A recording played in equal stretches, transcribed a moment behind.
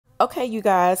Okay, you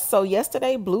guys, so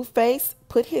yesterday Blueface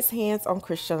put his hands on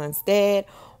Chrisean's dad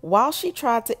while she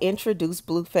tried to introduce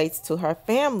Blueface to her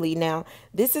family. Now,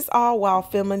 this is all while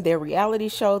filming their reality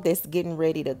show that's getting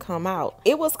ready to come out.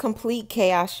 It was complete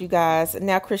chaos, you guys.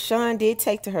 Now, Chrisean did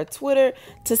take to her Twitter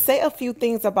to say a few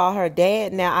things about her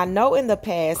dad. Now, I know in the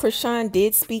past, Chrisean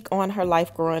did speak on her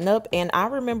life growing up, and I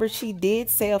remember she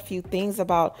did say a few things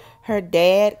about her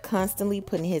dad constantly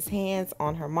putting his hands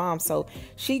on her mom. So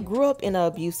she grew up in an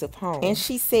abusive home, and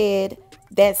she said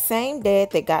that same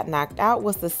dad that got knocked out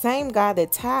was the same guy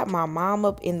that tied my mom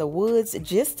up in the woods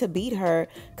just to beat her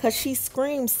because she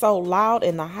screamed so loud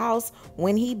in the house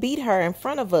when he beat her in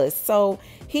front of us. So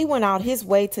he went out his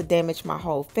way to damage my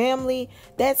whole family.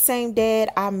 That same dad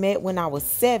I met when I was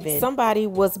 7. Somebody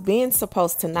was been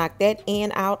supposed to knock that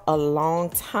in out a long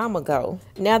time ago.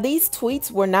 Now, these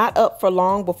tweets were not up for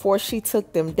long before she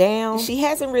took them down. She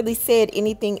hasn't really said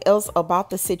anything else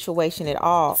about the situation at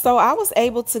all. So I was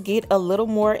able to get a little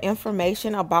more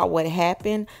information about what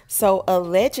happened. So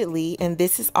allegedly, and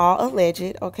this is all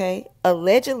alleged, okay?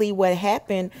 Allegedly, what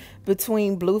happened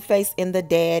between Blueface and the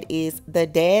dad is the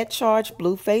dad charged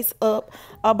Blueface up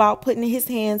about putting his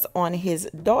hands on his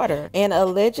daughter. And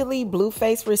allegedly,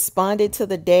 Blueface responded to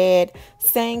the dad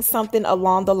saying something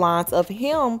along the lines of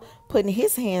him putting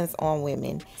his hands on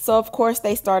women. So of course,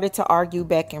 they started to argue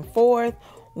back and forth.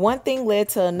 One thing led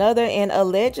to another, and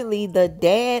allegedly the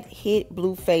dad hit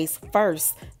Blueface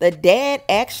first. The dad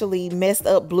actually messed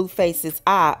up Blueface's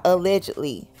eye,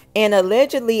 allegedly. And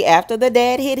allegedly, after the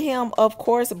dad hit him, of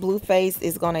course, Blueface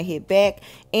is going to hit back,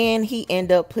 and he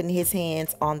ended up putting his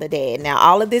hands on the dad. Now,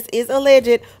 all of this is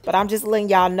alleged, but I'm just letting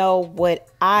y'all know what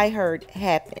I heard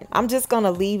happen. I'm just going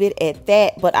to leave it at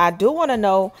that, but I do want to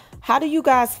know, how do you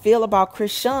guys feel about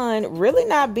Chrisean really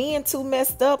not being too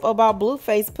messed up about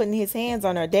Blueface putting his hands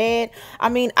on her dad? I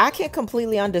mean, I can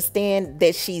completely understand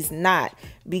that she's not,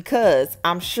 because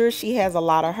I'm sure she has a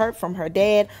lot of hurt from her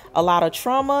dad, a lot of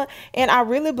trauma, and I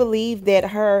really believe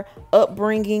that her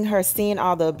upbringing, her seeing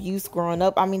all the abuse growing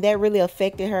up, I mean, that really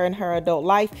affected her in her adult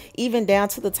life, even down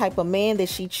to the type of man that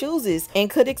she chooses,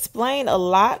 and could explain a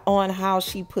lot on how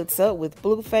she puts up with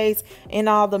Blueface and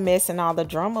all the mess and all the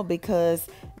drama, because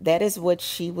that is what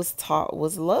she was taught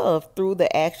was love through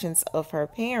the actions of her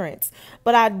parents.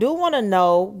 But I do want to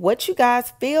know what you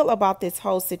guys feel about this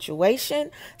whole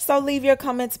situation. So leave your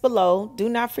comments below. Do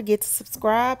not forget to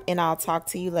subscribe, and I'll talk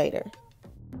to you later.